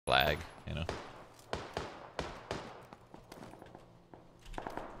lag, you know.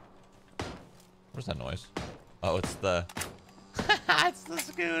 Where's that noise? Oh, it's the... it's the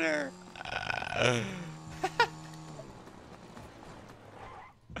scooter!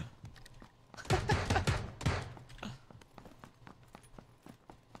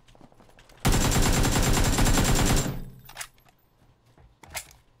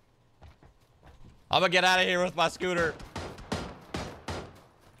 I'm gonna get out of here with my scooter.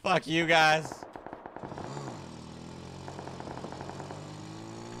 Fuck you guys.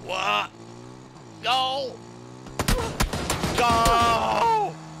 What? Go!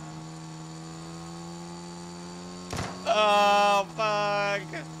 Go! Oh, fuck.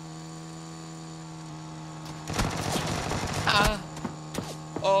 Ah.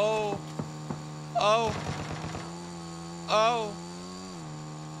 Oh. Oh. Oh.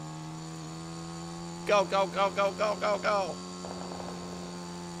 Go, go, go, go, go, go, go.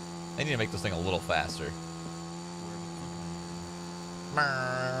 I need to make this thing a little faster.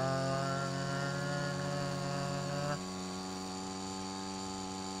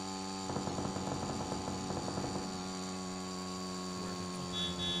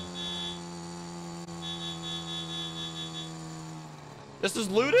 This is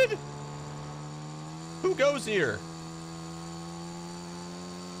looted? Who goes here?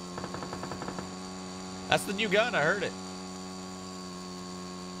 That's the new gun, I heard it.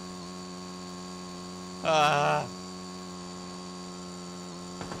 Oh,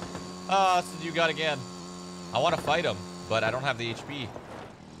 that's the new gun again. I want to fight him, but I don't have the HP.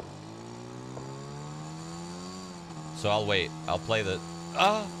 So I'll wait. I'll play the...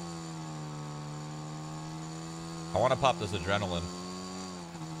 I want to pop this adrenaline.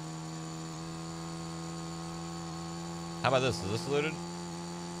 How about this? Is this looted?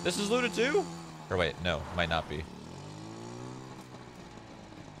 This is looted too? Or wait, no, might not be.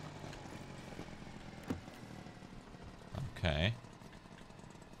 Okay.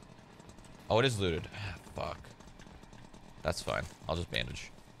 Oh, it is looted. Ah, fuck. That's fine. I'll just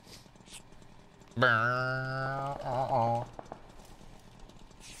bandage. Are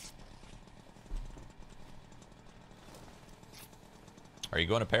you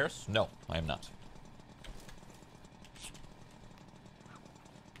going to Paris? No, I am not.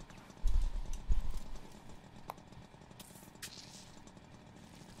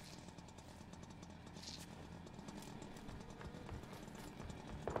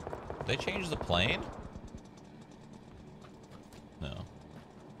 Did they change the plane? No.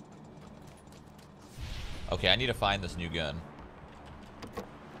 Okay, I need to find this new gun.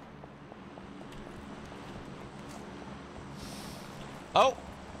 Oh!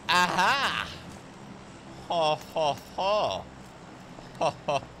 Aha! Ho ho ho! Ho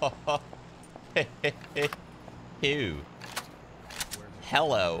ho ho ho! He he he! Ew.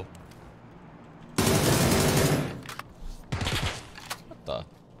 Hello. What the?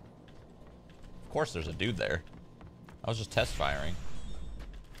 Of course there's a dude there. I was just test firing.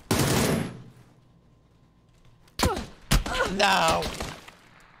 No!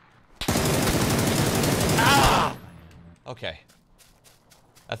 Ah! Okay.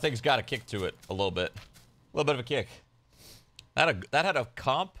 That thing's got a kick to it a little bit. A little bit of a kick. That had a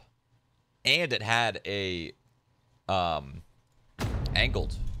comp, and it had a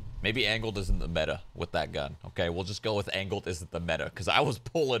angled. Maybe angled isn't the meta with that gun. Okay, we'll just go with angled isn't the meta, because I was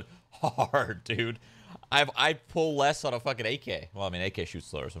pulling hard, dude. I pull less on a fucking AK. Well, I mean, AK shoots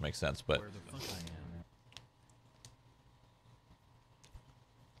slower, so it makes sense, but...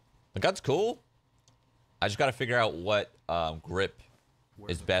 The gun's cool. I just gotta figure out what grip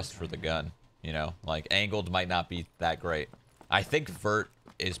is best for the gun. You know, like angled might not be that great. I think vert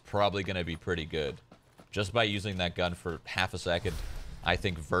is probably gonna be pretty good. Just by using that gun for half a second, I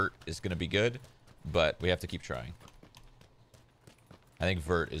think vert is gonna be good, but we have to keep trying. I think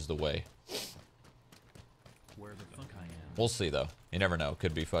vert is the way. Where the fuck I am. We'll see though. You never know. It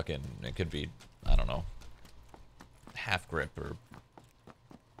could be fucking. It could be. I don't know. Half grip or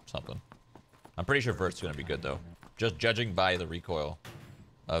something. I'm pretty sure vert's gonna be good though. Just judging by the recoil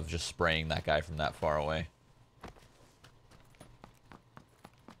of just spraying that guy from that far away.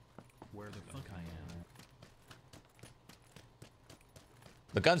 Where the fuck I am.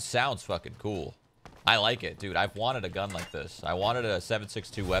 The gun sounds fucking cool. I like it, dude. I've wanted a gun like this. I wanted a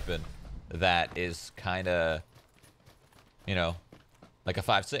 7.62 weapon that is kind of, you know, like a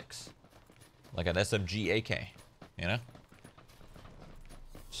 5.6, like an SMG AK, you know.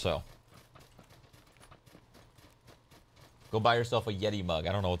 So, go buy yourself a Yeti mug.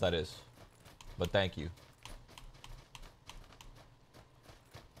 I don't know what that is, but thank you.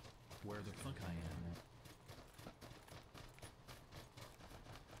 Where the fuck I am.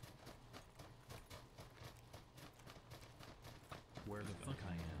 Where the fuck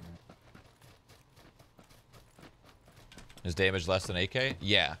I am? Is damage less than AK?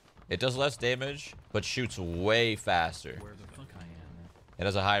 Yeah. It does less damage, but shoots way faster. Where the fuck I am? It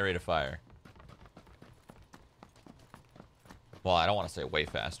has a high rate of fire. Well, I don't want to say way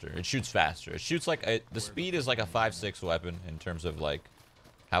faster. It shoots faster. It shoots like the speed is like a 5.6 weapon in terms of like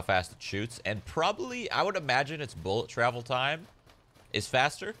how fast it shoots, and probably I would imagine its bullet travel time is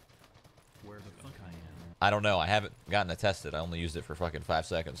faster. Where the fuck I am? I don't know. I haven't gotten to test it. I only used it for fucking 5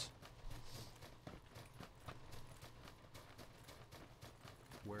 seconds.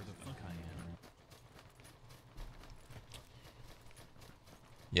 Where the fuck I am?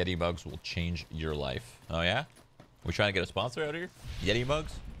 Yeti mugs will change your life. Oh yeah? We trying to get a sponsor out here? Yeti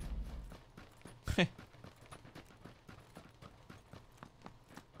mugs?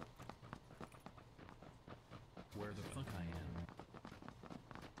 Where the fuck I am?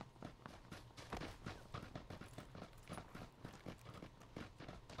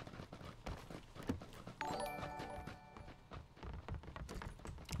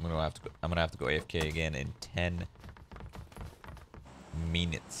 I'm gonna have to go AFK again in 10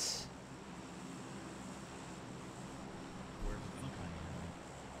 minutes. Where the fuck I am?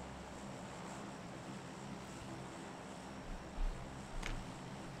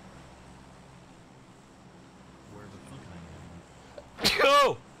 Where the fuck I am?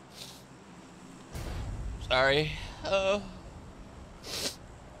 Go! Sorry.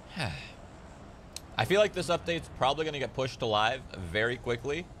 I feel like this update's probably going to get pushed to live very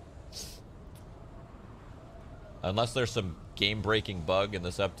quickly. Unless there's some game-breaking bug in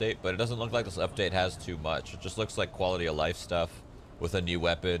this update, but it doesn't look like this update has too much. It just looks like quality of life stuff with a new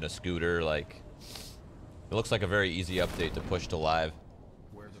weapon, a scooter, like... It looks like a very easy update to push to live.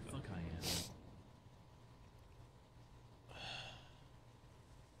 Where the fuck I am?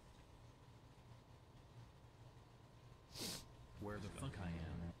 Where the fuck I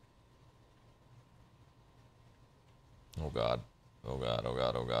am? Oh god. Oh god, oh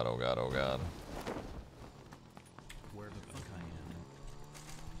god, oh god, oh god, oh god. Where the fuck I am?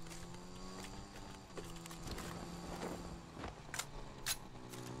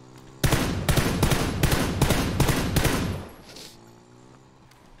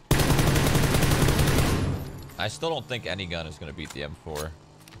 I still don't think any gun is going to beat the M4.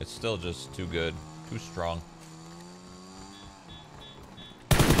 It's still just too good, too strong.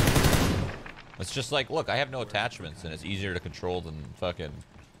 It's just like, look, I have no attachments, and it's easier to control than fucking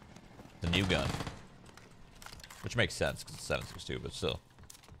the new gun. Which makes sense, because it's 7.62, but still.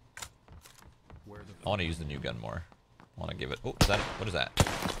 I want to use the new gun more. I want to give it... Oh, is that... What is that?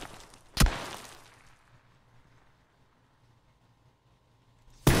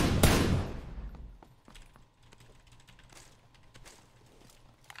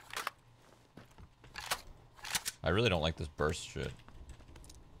 I really don't like this burst shit.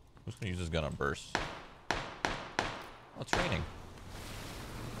 Who's gonna use this gun on burst? Oh, it's raining.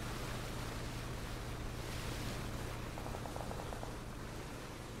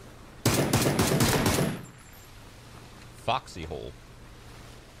 Foxy hole.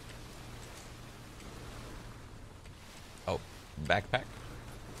 Oh, backpack.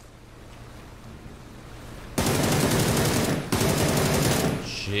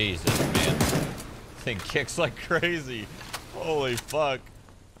 Jesus, man. Thing kicks like crazy. Holy fuck.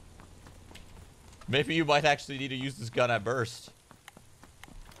 Maybe you might actually need to use this gun at burst.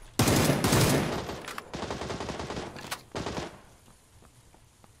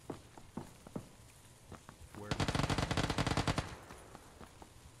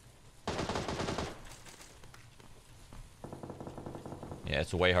 Yeah,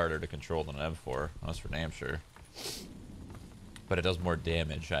 it's way harder to control than an M4. That's for damn sure. But it does more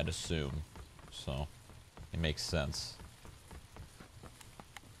damage, I'd assume. So, it makes sense.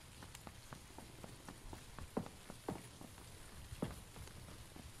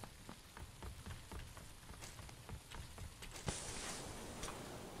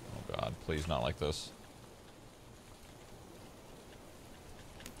 Oh god, please not like this.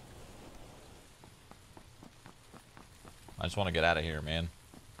 I just want to get out of here, man.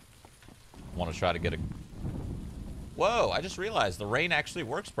 I want to try to get a... Whoa, I just realized the rain actually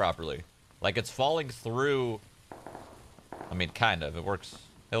works properly. Like, it's falling through... I mean, kind of. It works...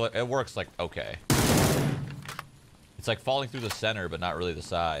 It works, like, okay. It's like falling through the center, but not really the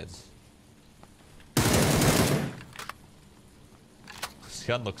sides. This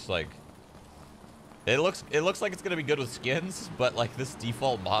gun looks like... It looks like it's gonna be good with skins, but, like, this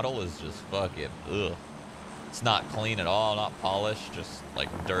default model is just fucking... Ugh. It's not clean at all, not polished, just, like,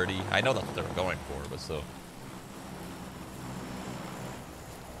 dirty. I know that's what they were going for, but still.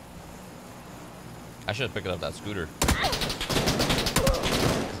 I should have picked up that scooter.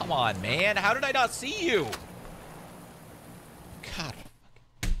 Come on, man. How did I not see you? God.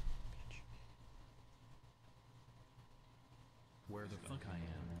 Where the fuck I am?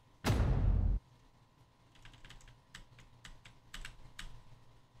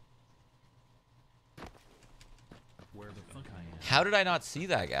 Where the fuck I am? How did I not see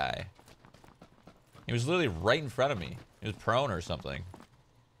that guy? He was literally right in front of me. He was prone or something.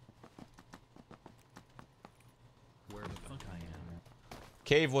 Where the fuck I am?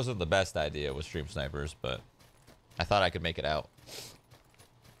 Cave wasn't the best idea with stream snipers, but I thought I could make it out.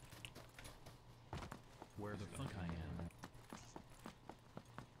 Where the fuck I am?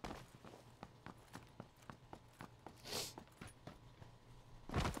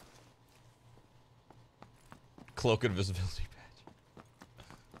 Cloak invisibility patch.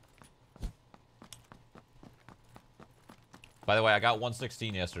 By the way, I got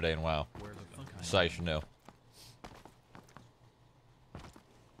 116 yesterday in WoW. Where the fuck I am? So you should know.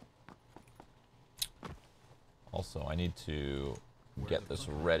 Also, I need to get this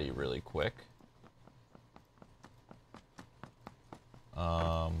ready really quick.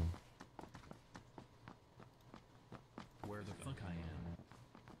 Where the fuck I am?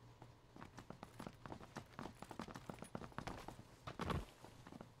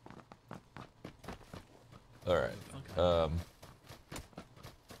 All right.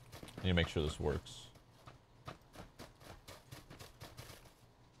 Need to make sure this works.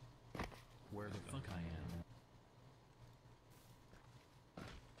 Where the fuck I am?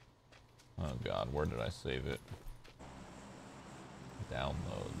 Oh god, where did I save it? Where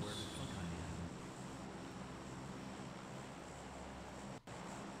Downloads. the fuck I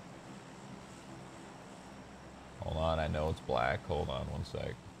am? Hold on, I know it's black. Hold on one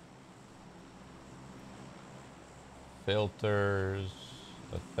sec. Filters,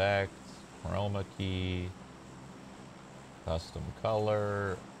 effects, chroma key, custom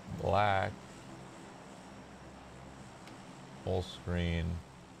color, black, full screen.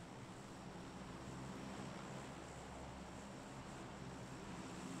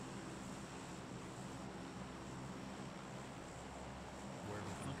 Where the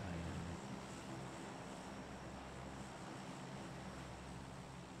fuck I am?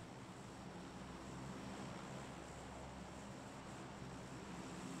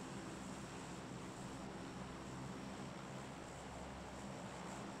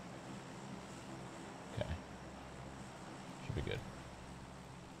 Okay. Should be good.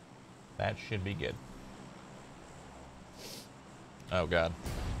 That should be good. Oh god.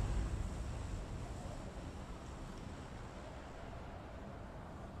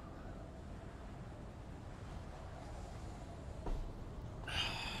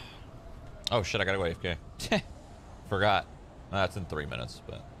 Oh shit, I gotta go AFK. Forgot. That's in 3 minutes,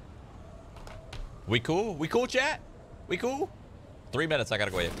 but... We cool? We cool, chat? We cool? 3 minutes, I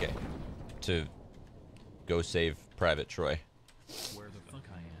gotta go AFK. To go save Private Troy. Where the fuck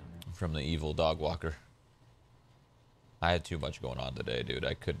I am? From the evil dog walker. I had too much going on today, dude.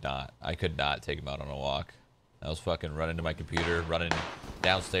 I could not take him out on a walk. I was fucking running to my computer, running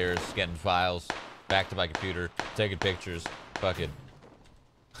downstairs, getting files, back to my computer, taking pictures, fucking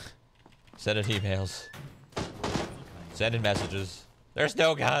sending emails, sending messages. There's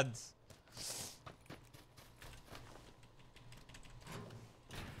no guns.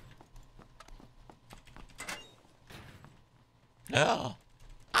 No.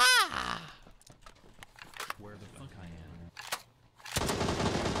 Ah. Where the fuck I am?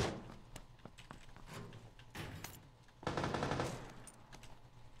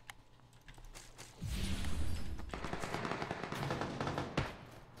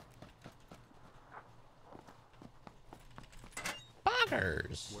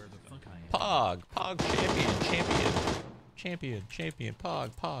 Poggers. Where the fuck I am? Pog champion,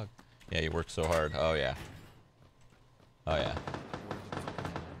 Pog. Yeah, you work so hard. Oh yeah. Oh yeah. Where the fuck I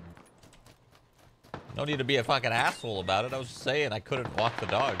am? No need to be a fucking asshole about it. I was just saying I couldn't walk the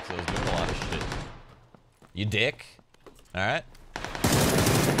dog, so I was doing a lot of shit. You dick. Alright.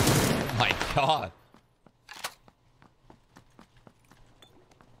 My god.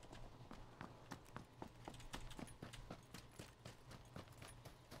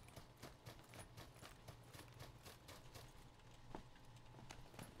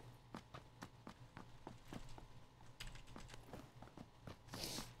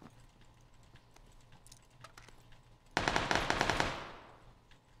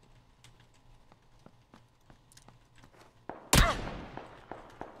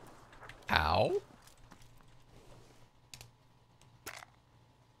 Ow.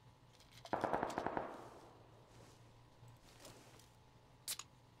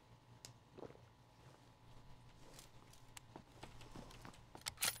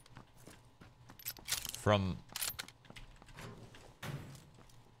 From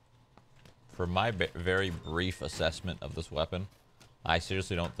my very brief assessment of this weapon, I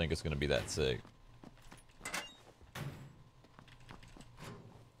seriously don't think it's going to be that sick.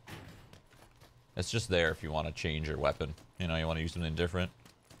 It's just there if you want to change your weapon. You know, you want to use something different.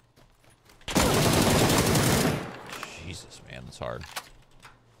 Jesus, man, that's hard.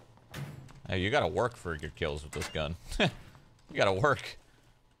 Hey, you gotta work for your kills with this gun. You gotta work.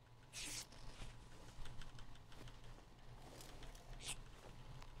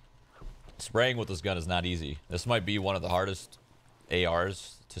 Spraying with this gun is not easy. This might be one of the hardest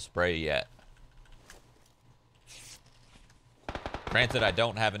ARs to spray yet. Granted, I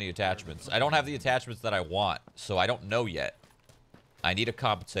don't have any attachments. I don't have the attachments that I want, so I don't know yet. I need a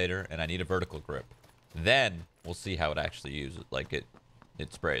compensator and I need a vertical grip. Then we'll see how it actually uses, like it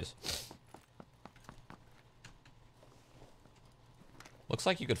sprays. Looks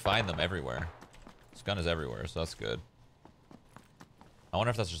like you could find them everywhere. This gun is everywhere, so that's good. I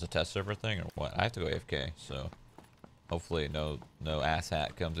wonder if that's just a test server thing or what. I have to go AFK, so hopefully no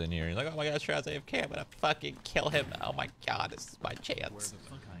asshat comes in here. You're like, oh my god, Shroud's AFK, I'm gonna fucking kill him. Oh my god, this is my chance. Where the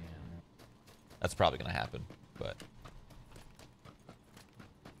fuck I am. That's probably gonna happen, but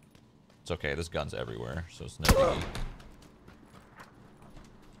it's okay. This gun's everywhere, so it's no biggie.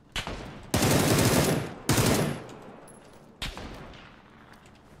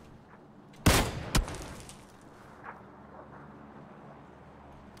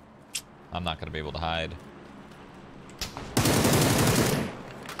 I'm not gonna be able to hide.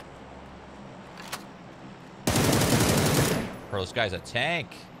 Bro, this guy's a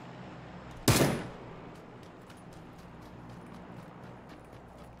tank.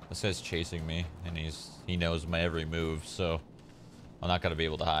 This guy's chasing me, and he knows my every move, so I'm not gonna be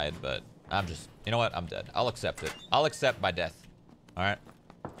able to hide, but I'm just, you know what? I'm dead. I'll accept it. I'll accept my death. Alright?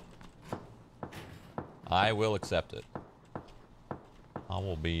 I will accept it. I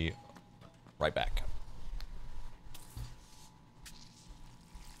will be right back.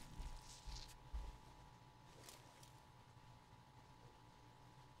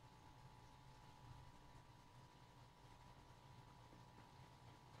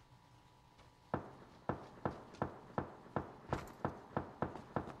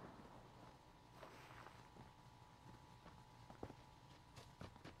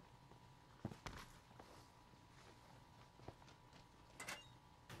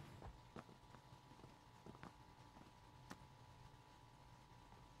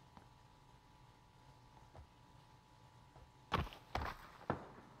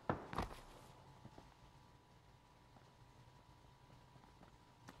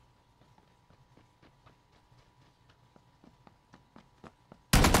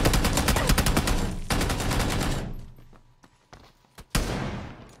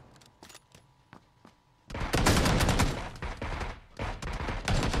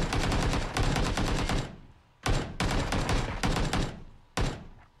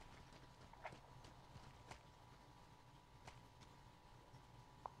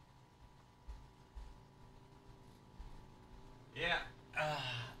 Yeah,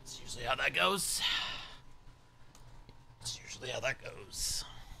 that's usually how that goes. That's usually how that goes.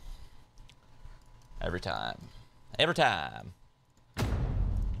 Every time. Every time.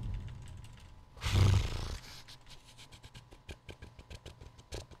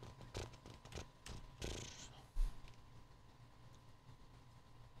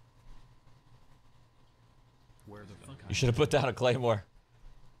 Where the fuck You should have put down a claymore.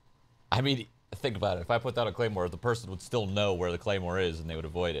 I mean, think about it. If I put down a claymore, the person would still know where the claymore is and they would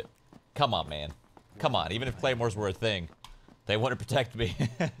avoid it. Come on, man. Come on. Even if claymores were a thing, they wouldn't protect me.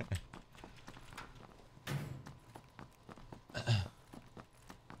 Where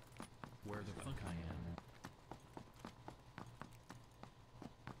the fuck I am.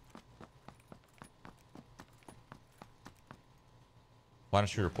 Why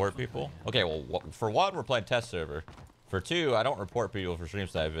don't you report people? Okay, well, for one, we're playing test server. For two, I don't report people for stream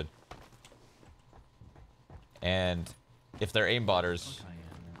sniping. And if they're aimbotters,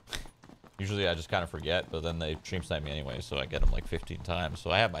 usually I just kind of forget, but then they stream snipe me anyway, so I get them like 15 times.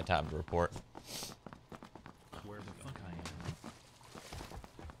 So I have my time to report. Where the fuck I am.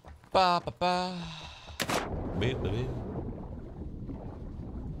 Ba ba ba. Beep, beep, beep.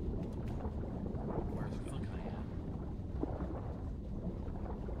 Where the fuck I am.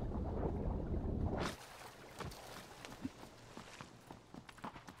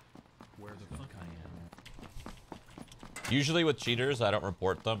 Where the fuck I am. Usually with cheaters, I don't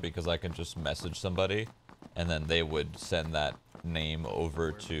report them because I can just message somebody and then they would send that name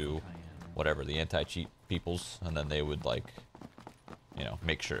over to whatever, the anti-cheat peoples, and then they would, like, you know,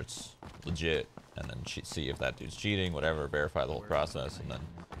 make sure it's legit. and then see if that dude's cheating, whatever, verify the whole process, and then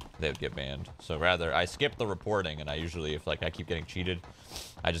they would get banned. So rather, I skip the reporting, and I usually, if like I keep getting cheated,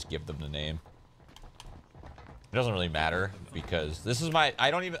 I just give them the name. It doesn't really matter because this is my.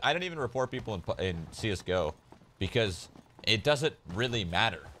 I don't even report people in CS:GO because it doesn't really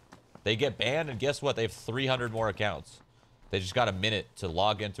matter. They get banned, and guess what? They have 300 more accounts. They just got a minute to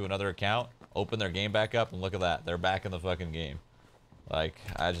log into another account, open their game back up, and look at that. They're back in the fucking game. Like,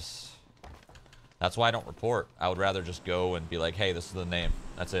 that's why I don't report. I would rather just go and be like, hey, this is the name.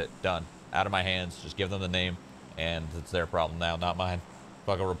 That's it. Done. Out of my hands. Just give them the name, and it's their problem now, not mine.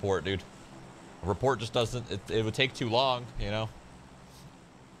 Fuck a report, dude. A report just doesn't... It would take too long, you know?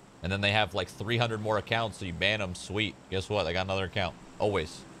 And then they have like 300 more accounts, so you ban them. Sweet. Guess what? They got another account.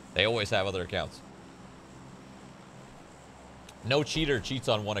 Always. They always have other accounts. No cheater cheats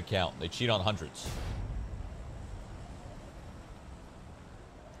on one account. They cheat on hundreds.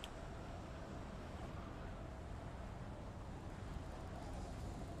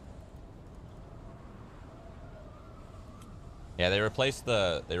 Yeah, they replaced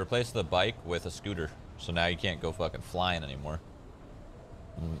the bike with a scooter, so now you can't go fucking flying anymore.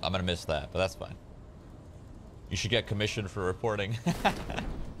 I'm gonna miss that, but that's fine. You should get commission for reporting.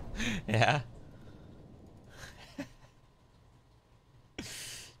 Yeah.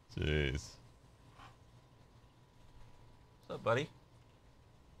 Jeez. What's up, buddy?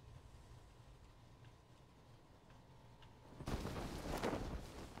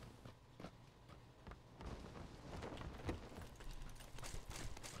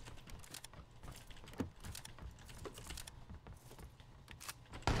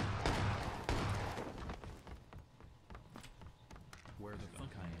 Where the fuck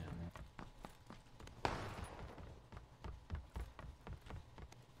I am?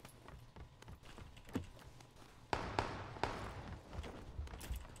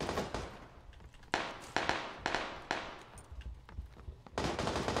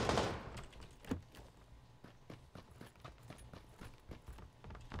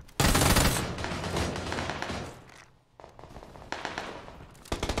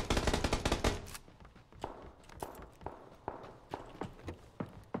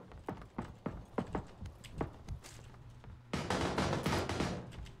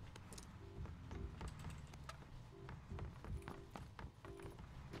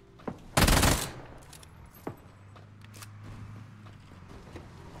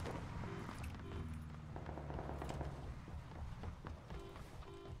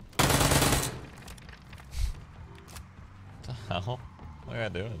 What am I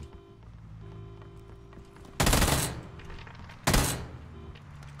doing?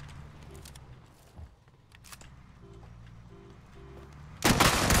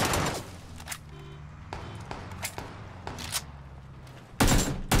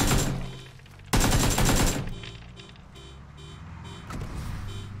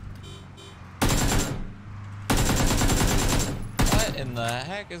 What in the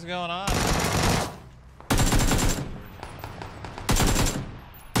heck is going on?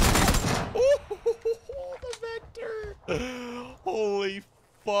 Holy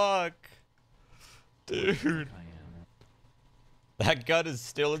fuck. Dude. That gun is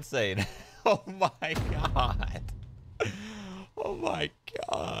still insane. Oh my god. Oh my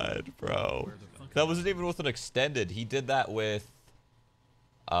god, bro. That wasn't even with an extended. He did that with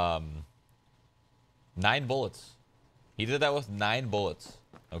 9 bullets. He did that with 9 bullets.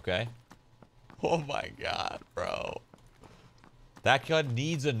 Okay? Oh my god, bro. That gun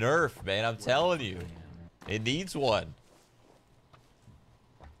needs a nerf, man. I'm telling you. It needs one.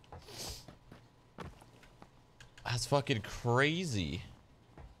 That's fucking crazy.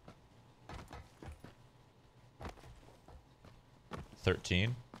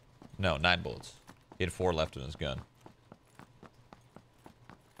 13? No, 9 bullets. He had 4 left in his gun.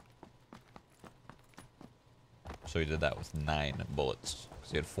 So he did that with 9 bullets.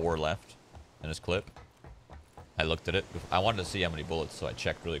 Because he had 4 left in his clip. I looked at it. I wanted to see how many bullets, so I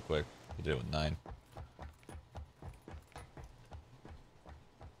checked really quick. He did it with 9.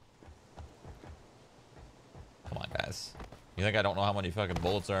 Come on, guys. You think I don't know how many fucking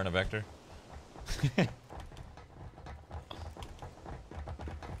bullets are in a Vector?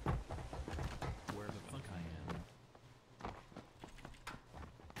 Where the fuck I am?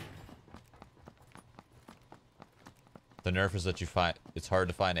 The nerf is that it's hard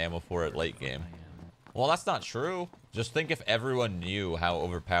to find ammo for it late game. Well, that's not true. Just think if everyone knew how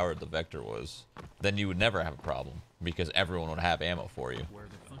overpowered the Vector was, then you would never have a problem because everyone would have ammo for you.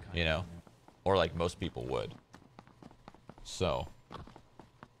 You know? Or like most people would. So,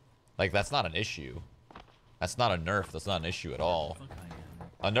 like, that's not an issue. That's not a nerf. That's not an issue at all.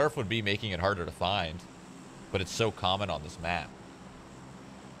 A nerf would be making it harder to find, but it's so common on this map.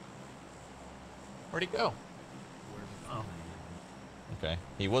 Where'd he go? Oh. Okay,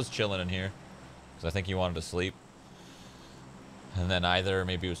 he was chilling in here, because I think he wanted to sleep. And then either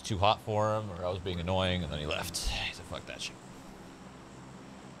maybe it was too hot for him, or I was being annoying, and then he left. He said, fuck that shit.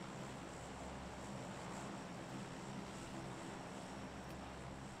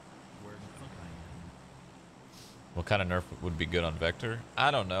 What kind of nerf would be good on Vector?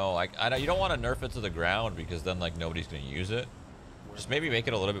 I don't know. You don't want to nerf it to the ground because then like nobody's going to use it. Just maybe make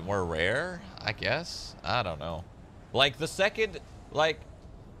it a little bit more rare, I guess. I don't know. Like the second, like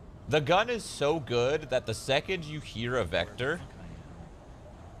the gun is so good that the second you hear a Vector,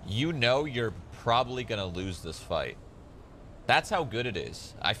 you know you're probably going to lose this fight. That's how good it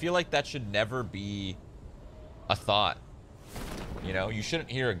is. I feel like that should never be a thought. You know, you shouldn't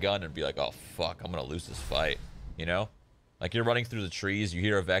hear a gun and be like, oh fuck, I'm going to lose this fight. You know, like you're running through the trees, you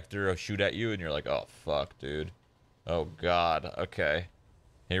hear a Vector shoot at you, and you're like, oh, fuck, dude. Oh, God. Okay.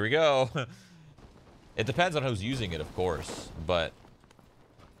 Here we go. It depends on who's using it, of course, but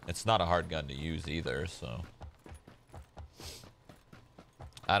it's not a hard gun to use either, so.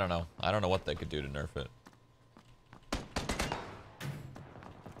 I don't know. I don't know what they could do to nerf it.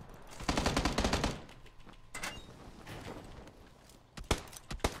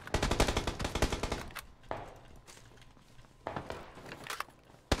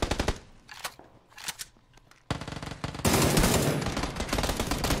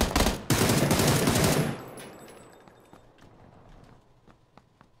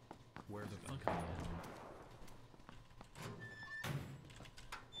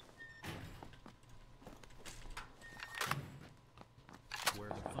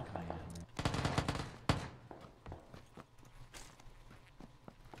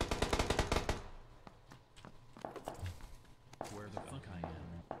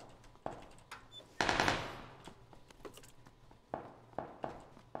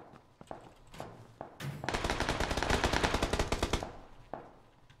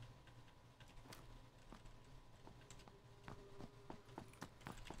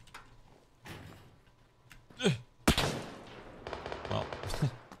 Well,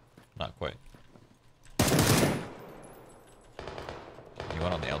 not quite. He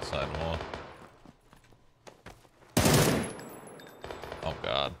went on the outside wall. Oh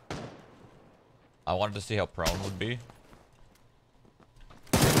god. I wanted to see how prone would be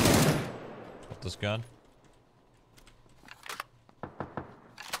with this gun.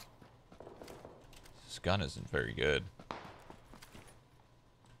 This gun isn't very good.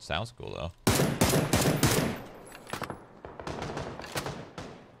 Sounds cool though.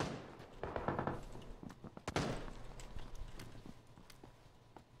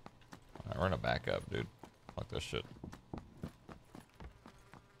 We're gonna back up, dude. Fuck this shit.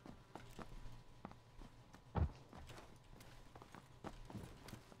 I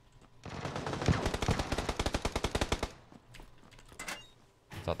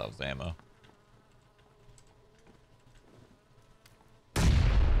thought that was the ammo.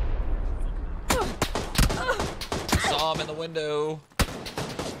 Saw him in the window.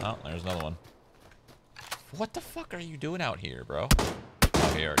 Oh, there's another one. What the fuck are you doing out here, bro?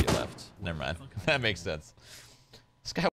 Oh, he already left. Never mind. That makes sense. This guy